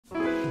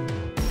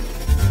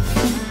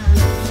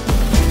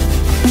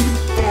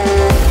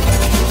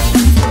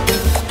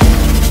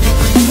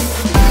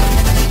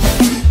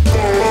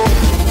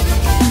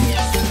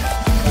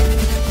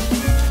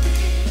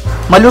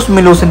അലൂസ്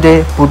മിലൂസിൻ്റെ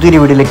പുതിയൊരു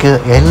വീഡിയോയിലേക്ക്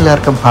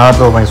എല്ലാവർക്കും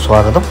ഹാർദവമായി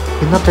സ്വാഗതം.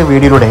 ഇന്നത്തെ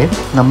വീഡിയോയിലൂടെ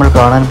നമ്മൾ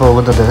കാണാൻ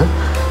പോകുന്നത്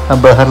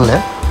ബഹറിലെ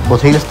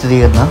ബുധയിൽ സ്ഥിതി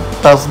ചെയ്യുന്ന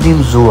തസ്നീം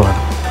സൂ ആണ്.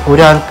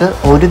 ഒരാൾക്ക്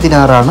 1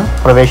 ദിനാറാണ്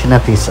പ്രവേശന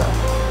ഫീസ്.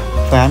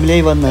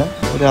 ഫാമിലിയായി വന്ന്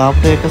ഒരു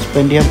ഹാഫ് ഡേ ഒക്കെ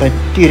സ്പെൻഡ് ചെയ്യാൻ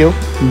പറ്റിയൊരു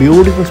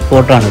ബ്യൂട്ടിഫുൾ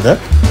സ്പോട്ടാണിത്.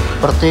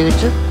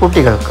 പ്രത്യേകിച്ച്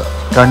കുട്ടികൾക്ക്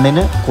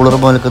കണ്ണിന്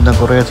കുളിർമ നൽകുന്ന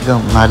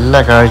കുറേയധികം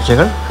നല്ല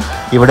കാഴ്ചകൾ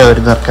ഇവിടെ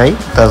വരുന്നവർക്കായി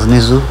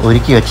തസ്നീം സൂ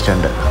ഒരുക്കി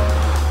വെച്ചിട്ടുണ്ട്.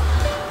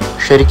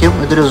 ശരിക്കും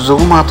ഇതൊരു സൂ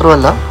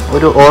മാത്രമല്ല,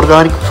 ഒരു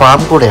ഓർഗാനിക് ഫാം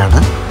കൂടെയാണ്.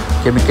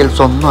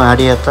 കെമിക്കൽസ് ഒന്നും ആഡ്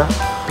ചെയ്യാത്ത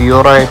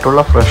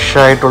പ്യുവറായിട്ടുള്ള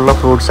ഫ്രഷായിട്ടുള്ള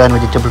ഫ്രൂട്ട്സ് ആൻഡ്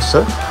വെജിറ്റബിൾസ്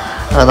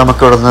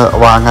നമുക്കിവിടെ നിന്ന്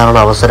വാങ്ങാനുള്ള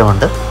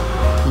അവസരമുണ്ട്.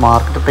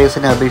 മാർക്കറ്റ്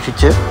പ്രൈസിനെ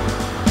അപേക്ഷിച്ച്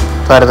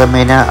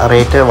താരതമ്യേന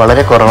റേറ്റ്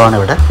വളരെ കുറവാണ്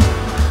ഇവിടെ.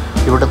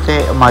 ഇവിടുത്തെ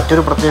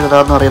മറ്റൊരു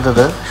പ്രത്യേകത എന്ന്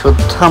പറയുന്നത്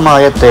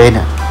ശുദ്ധമായ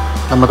തേന്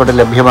നമുക്കിവിടെ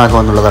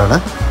ലഭ്യമാകുമെന്നുള്ളതാണ്.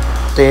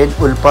 തേൻ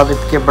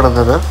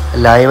ഉൽപ്പാദിപ്പിക്കപ്പെടുന്നത്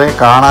ലൈവായി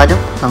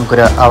കാണാനും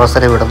നമുക്കൊരു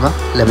അവസരം ഇവിടെ നിന്ന്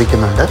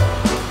ലഭിക്കുന്നുണ്ട്.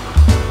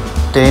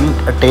 തേൻ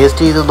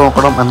ടേസ്റ്റ് ചെയ്ത്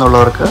നോക്കണം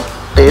എന്നുള്ളവർക്ക്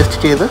ടേസ്റ്റ്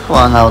ചെയ്ത്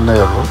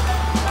വാങ്ങാവുന്നതേ ഉള്ളൂ.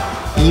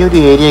 ഈ ഒരു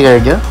ഏരിയ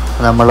കഴിഞ്ഞ്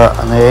നമ്മൾ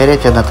നേരെ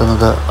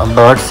ചെന്നെത്തുന്നത്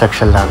ബേർഡ്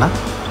സെക്ഷനിലാണ്.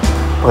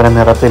 പല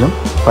നിറത്തിലും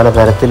പല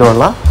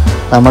തരത്തിലുമുള്ള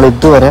നമ്മൾ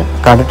ഇതുവരെ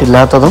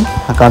കണ്ടിട്ടില്ലാത്തതും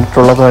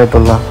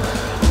കണ്ടിട്ടുള്ളതുമായിട്ടുള്ള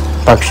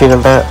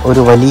പക്ഷികളുടെ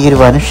ഒരു വലിയൊരു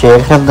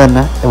വനശേഖരം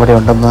തന്നെ ഇവിടെ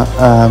ഉണ്ടെന്ന്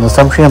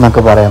നിസ്സംശയം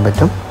നമുക്ക് പറയാൻ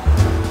പറ്റും.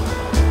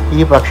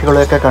 ഈ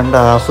പക്ഷികളെയൊക്കെ കണ്ട്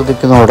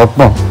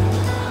ആസ്വദിക്കുന്നതോടൊപ്പം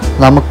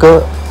നമുക്ക്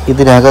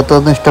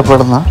ഇതിനകത്തുനിന്ന്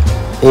ഇഷ്ടപ്പെടുന്ന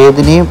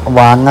ഏതിനെയും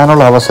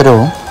വാങ്ങാനുള്ള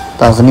അവസരവും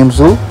തസ്നീം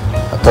സൂ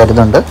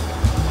തരുന്നുണ്ട്.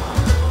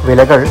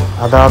 വിലകൾ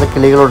അതാത്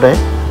കിളികളുടെ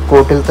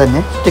കൂട്ടിൽ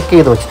തന്നെ സ്റ്റിക്ക്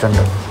ചെയ്ത്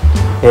വച്ചിട്ടുണ്ട്.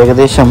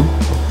 ഏകദേശം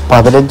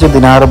 15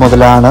 ദിനാർ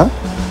മുതലാണ്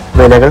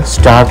വിലകൾ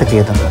സ്റ്റാർട്ട്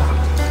ചെയ്യുന്നത്.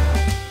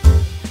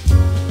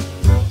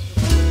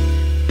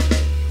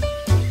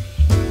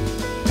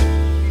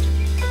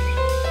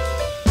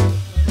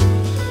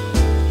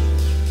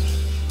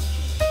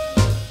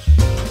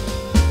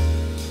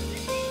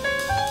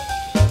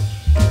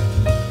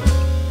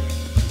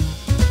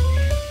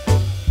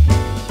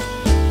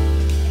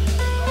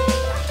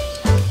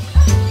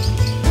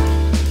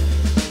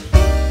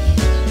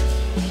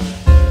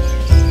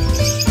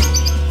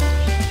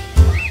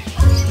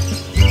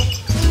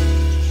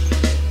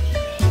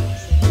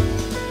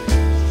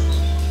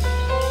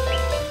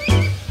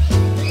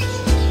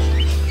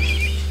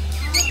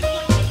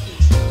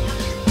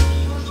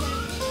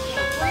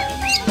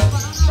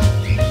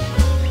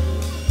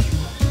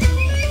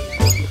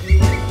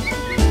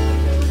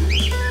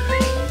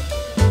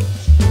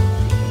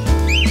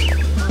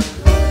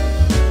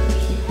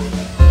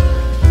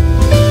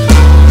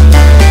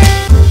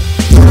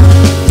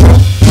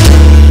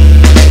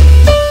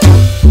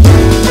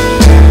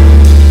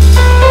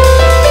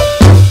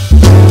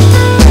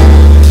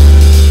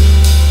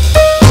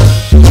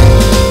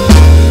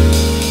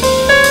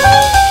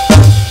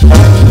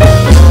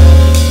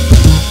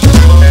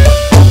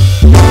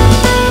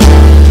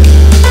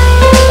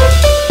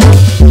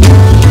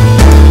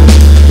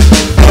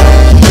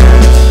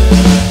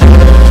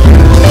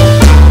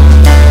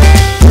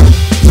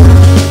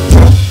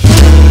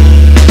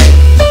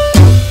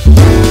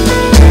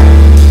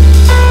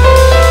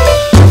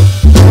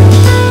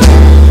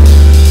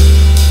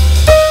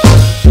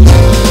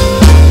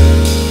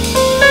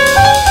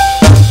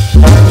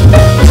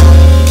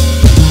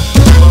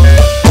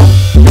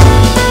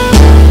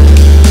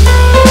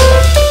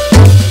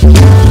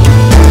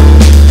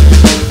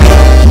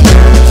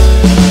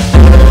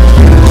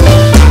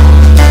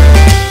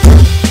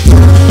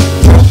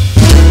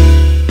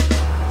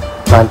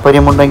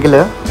 താല്പര്യമുണ്ടെങ്കിൽ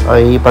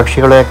ഈ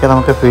പക്ഷികളെയൊക്കെ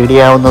നമുക്ക് ഫീഡ്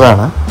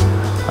ചെയ്യാവുന്നതാണ്.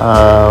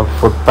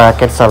 ഫുഡ്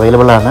പാക്കറ്റ്സ്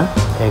അവൈലബിൾ ആണ്.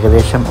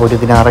 ഏകദേശം 1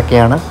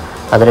 ദിനാറൊക്കെയാണ്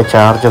അതിന്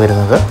ചാർജ്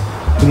വരുന്നത്.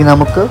 ഇനി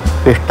നമുക്ക്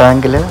ഫിഷ്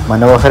ടാങ്കിൽ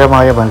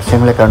മനോഹരമായ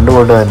മത്സ്യങ്ങളെ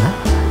കണ്ടുകൊണ്ട് തന്നെ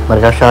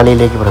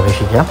മൃഗശാലയിലേക്ക്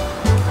പ്രവേശിക്കാം.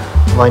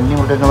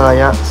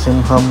 വന്യമൃഗങ്ങളായ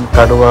സിംഹം,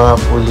 കടുവ,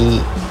 പുലി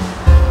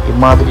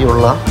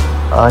ഇമാതിരിയുള്ള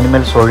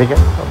ആനിമൽസ് ഒഴികെ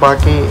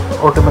ബാക്കി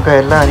ഒട്ടുമിക്ക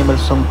എല്ലാ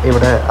ആനിമൽസും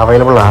ഇവിടെ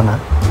അവൈലബിൾ ആണ്.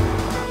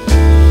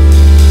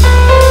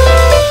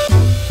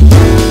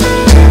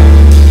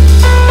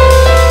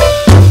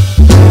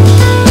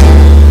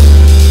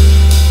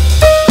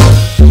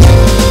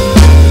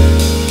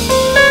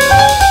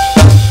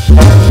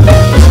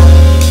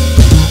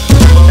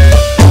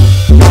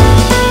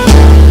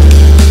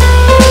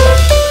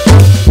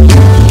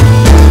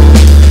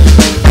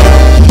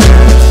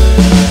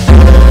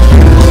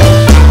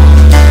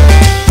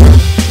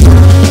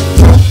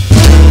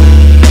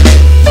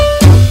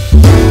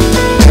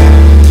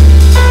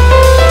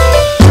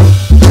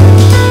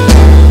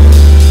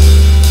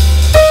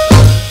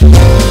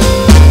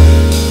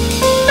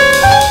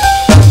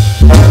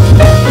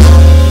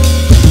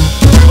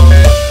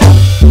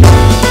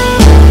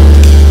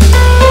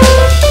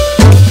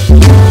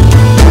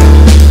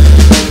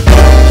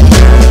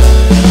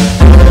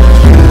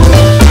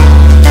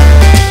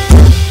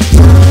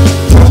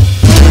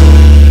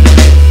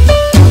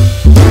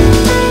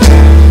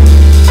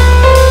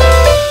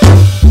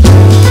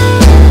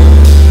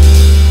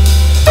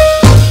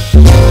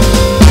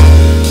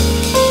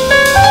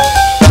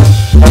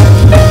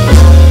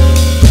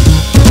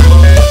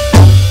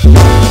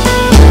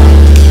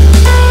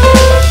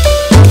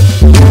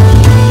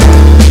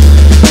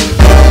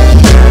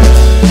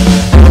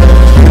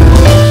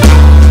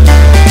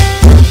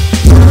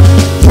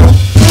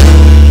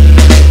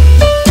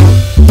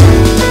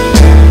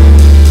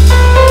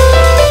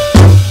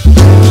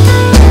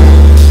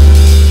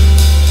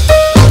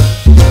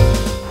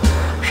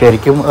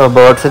 ശരിക്കും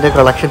ബേർഡ്സിൻ്റെ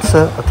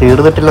കളക്ഷൻസ്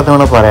തീർന്നിട്ടില്ലെന്ന്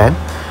വേണം പറയാൻ.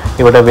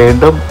 ഇവിടെ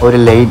വീണ്ടും ഒരു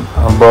ലൈൻ,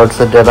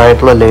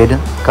 ബേർഡ്സിൻ്റേതായിട്ടുള്ള ലൈൻ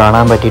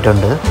കാണാൻ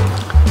പറ്റിയിട്ടുണ്ട്.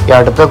 ഈ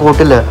അടുത്ത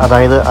കൂട്ടിൽ,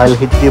 അതായത് അൽ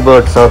ഹിജ്രി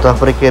ബേർഡ്, സൗത്ത്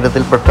ആഫ്രിക്ക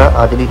ഇനത്തിൽപ്പെട്ട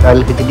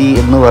അൽ ഹിജ്രി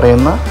എന്ന്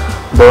പറയുന്ന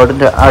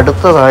ബേർഡിൻ്റെ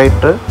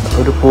അടുത്തതായിട്ട്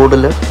ഒരു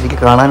കൂടിൽ എനിക്ക്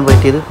കാണാൻ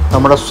പറ്റിയത്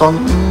നമ്മുടെ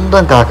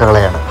സ്വന്തം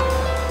കാക്കകളെയാണ്.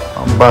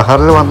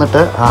 ബഹറിൽ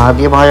വന്നിട്ട്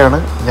ആദ്യമായാണ്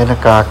ഞാൻ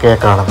കാക്കയെ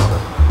കാണുന്നത്.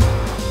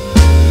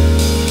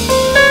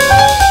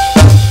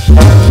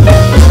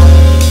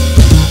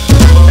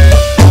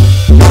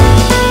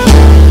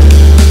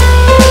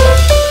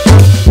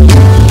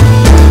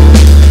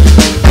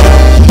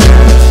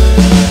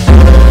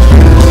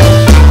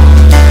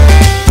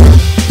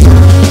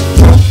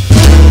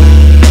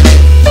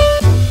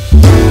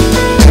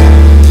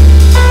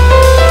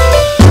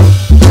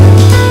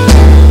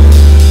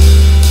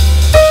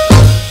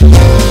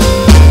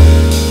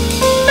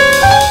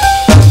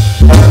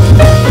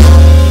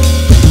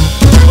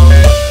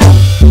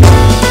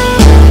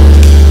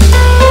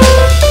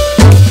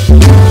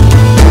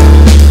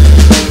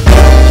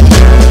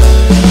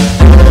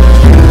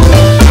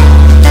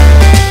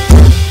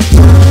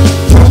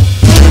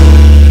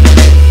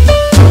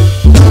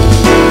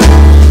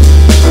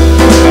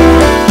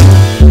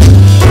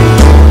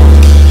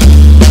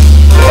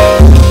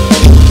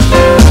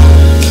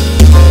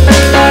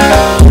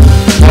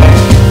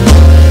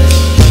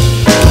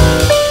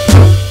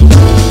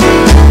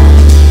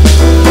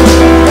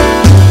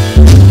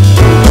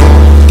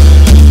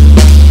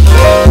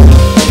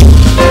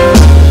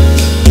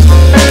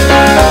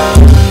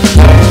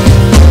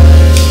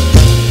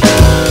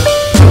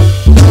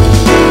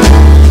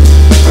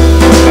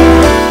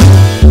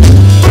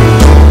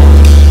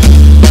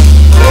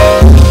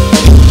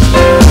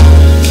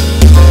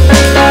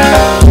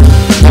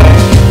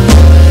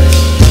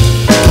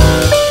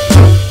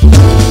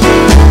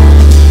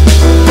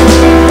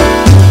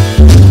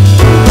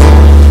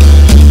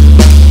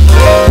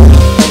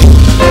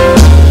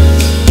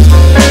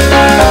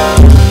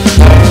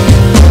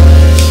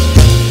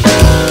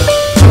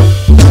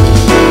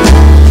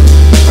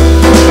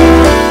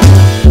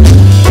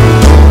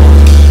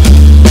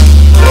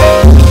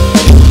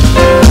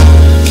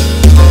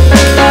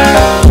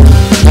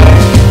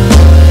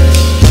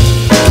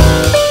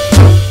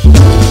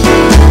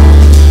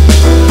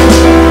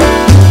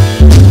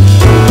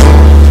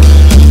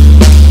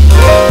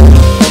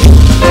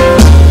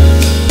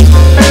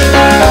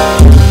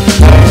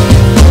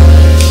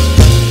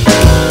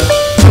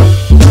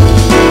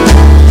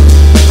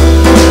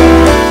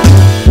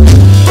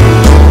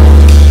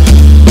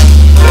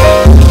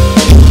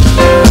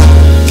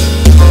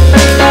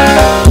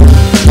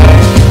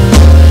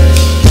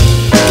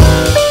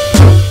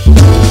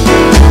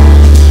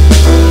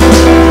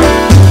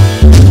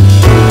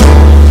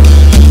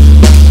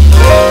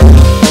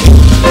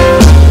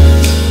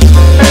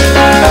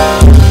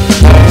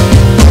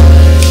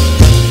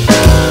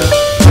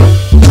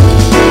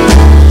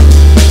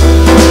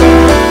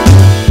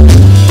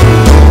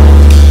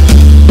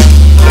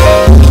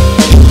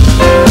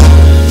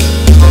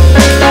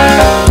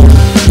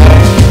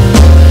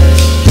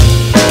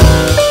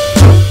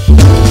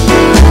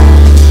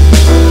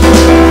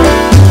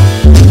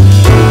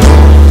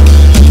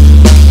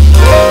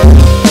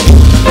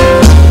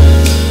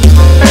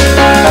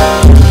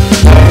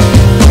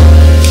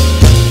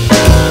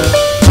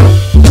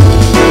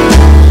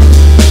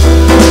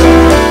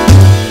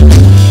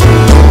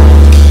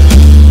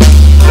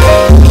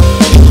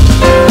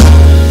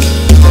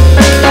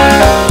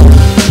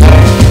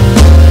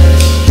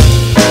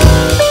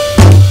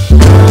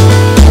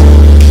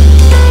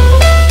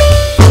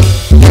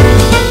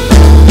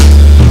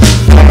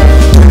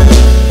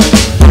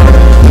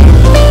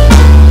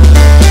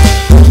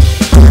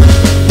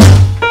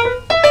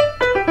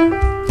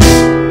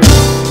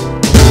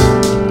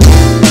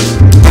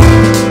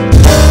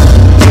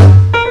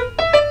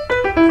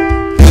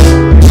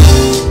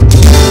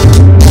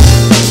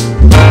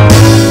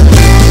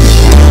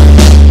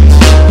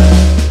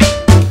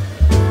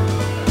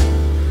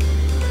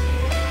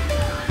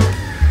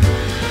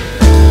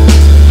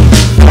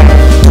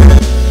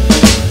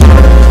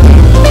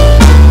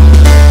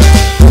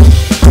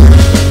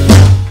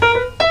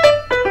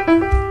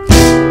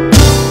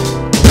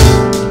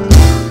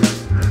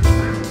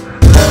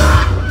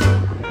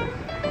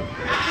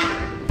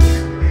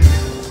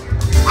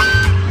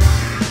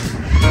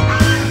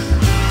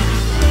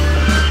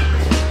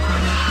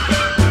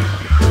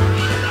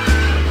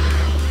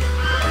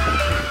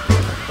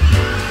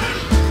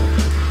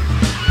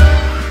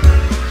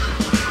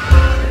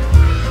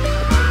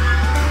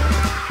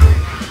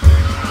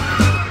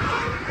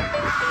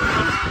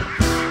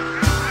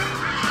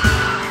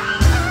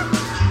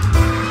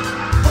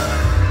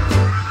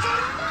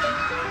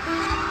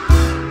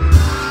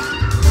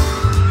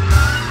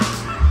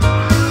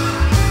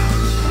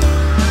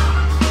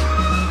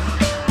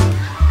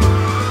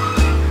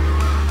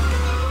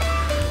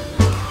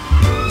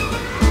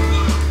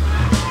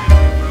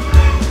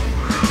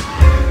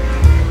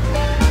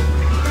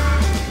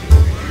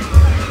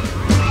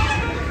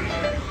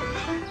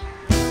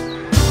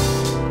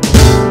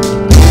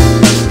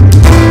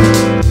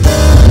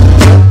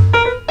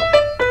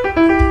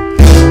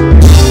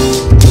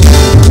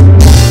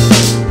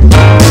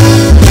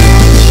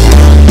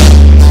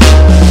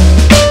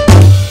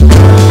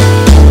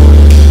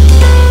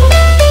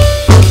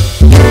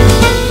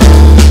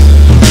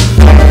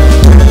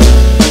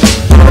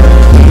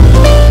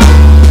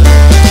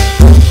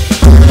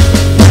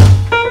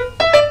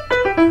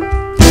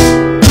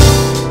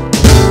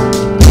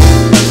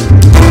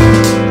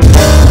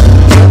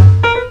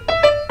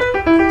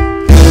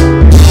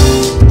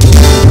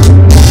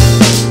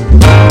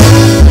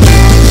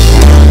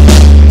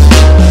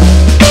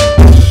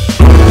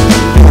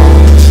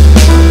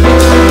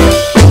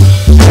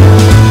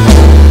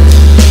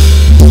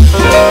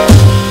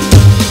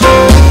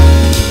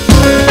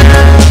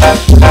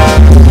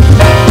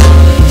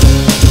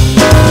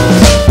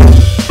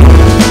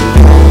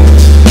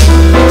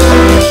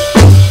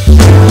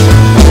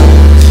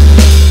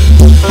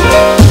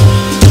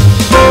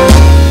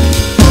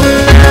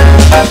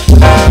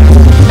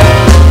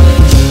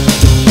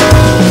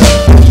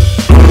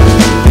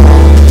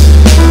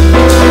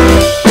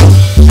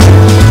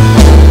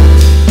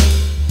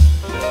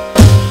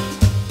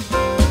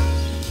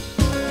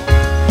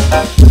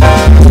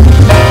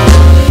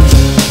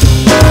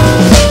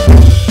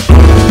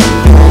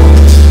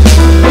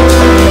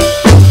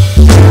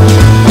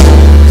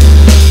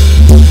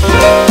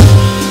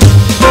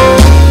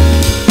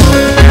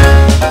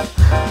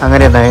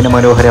 അങ്ങനെ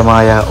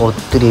നയനമനോഹരമായ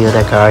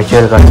ഒത്തിരിയേറെ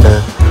കാഴ്ചകൾ കണ്ട്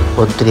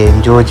ഒത്തിരി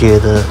എൻജോയ്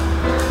ചെയ്ത്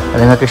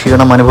നിങ്ങൾക്ക്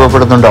ക്ഷീണം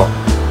അനുഭവപ്പെടുന്നുണ്ടോ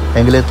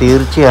എങ്കിൽ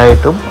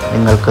തീർച്ചയായിട്ടും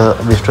നിങ്ങൾക്ക്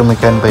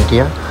വിശ്രമിക്കാൻ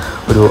പറ്റിയ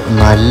ഒരു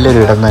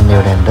നല്ലൊരിടം തന്നെ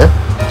ഇവിടെയുണ്ട്.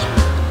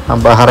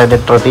 ബഹ്റൈൻ്റെ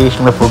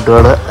ട്രഡീഷണൽ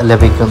ഫുഡുകൾ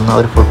ലഭിക്കുന്ന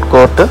ഒരു ഫുഡ്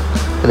കോർട്ട്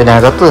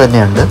ഇതിനകത്ത്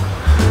തന്നെയുണ്ട്.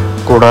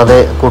 കൂടാതെ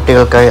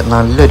കുട്ടികൾക്കായി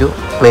നല്ലൊരു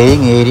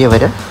പ്ലേയിങ് ഏരിയ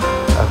വരെ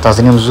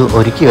തസ്നീം സൂ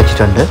ഒരുക്കി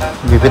വെച്ചിട്ടുണ്ട്.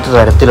 വിവിധ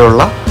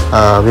തരത്തിലുള്ള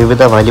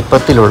വിവിധ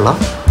വലിപ്പത്തിലുള്ള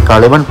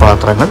കളിമൺ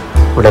പാത്രങ്ങൾ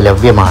ഇവിടെ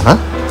ലഭ്യമാണ്.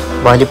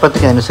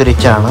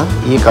 വലിപ്പത്തിനനുസരിച്ചാണ്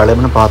ഈ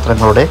കളിമൺ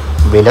പാത്രങ്ങളുടെ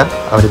വില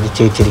അവർ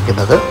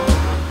നിശ്ചയിച്ചിരിക്കുന്നത്.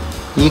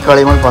 ഈ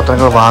കളിമൺ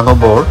പാത്രങ്ങൾ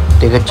വാങ്ങുമ്പോൾ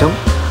തികച്ചും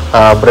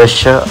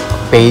ബ്രഷ്,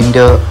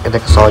 പെയിൻറ്റ്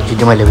ഇതൊക്കെ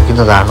സൗജന്യമായി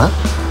ലഭിക്കുന്നതാണ്.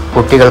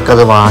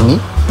 കുട്ടികൾക്കത് വാങ്ങി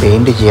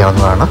പെയിൻറ്റ്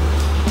ചെയ്യാവുന്നതാണ്.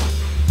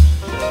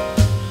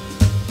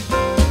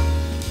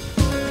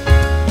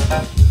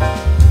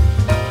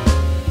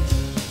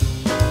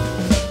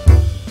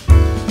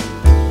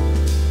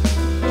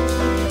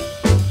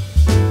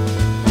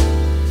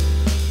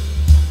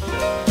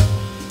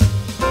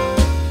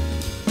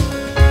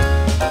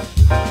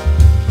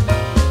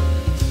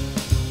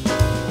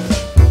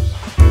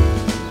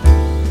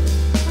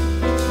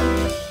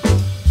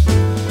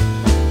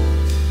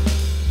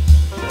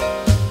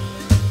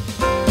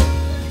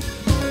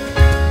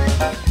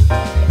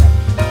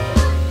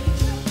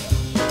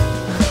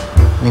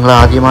 നിങ്ങൾ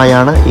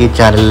ആദ്യമായാണ് ഈ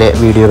ചാനലിലെ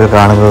വീഡിയോകൾ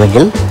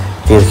കാണുന്നതെങ്കിൽ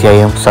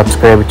തീർച്ചയായും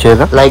സബ്സ്ക്രൈബ്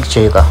ചെയ്യുക, ലൈക്ക്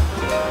ചെയ്യുക.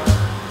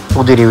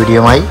 പുതിയൊരു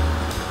വീഡിയോയുമായി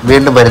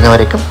വീണ്ടും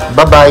വരുന്നവരേക്കും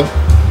ബൈ.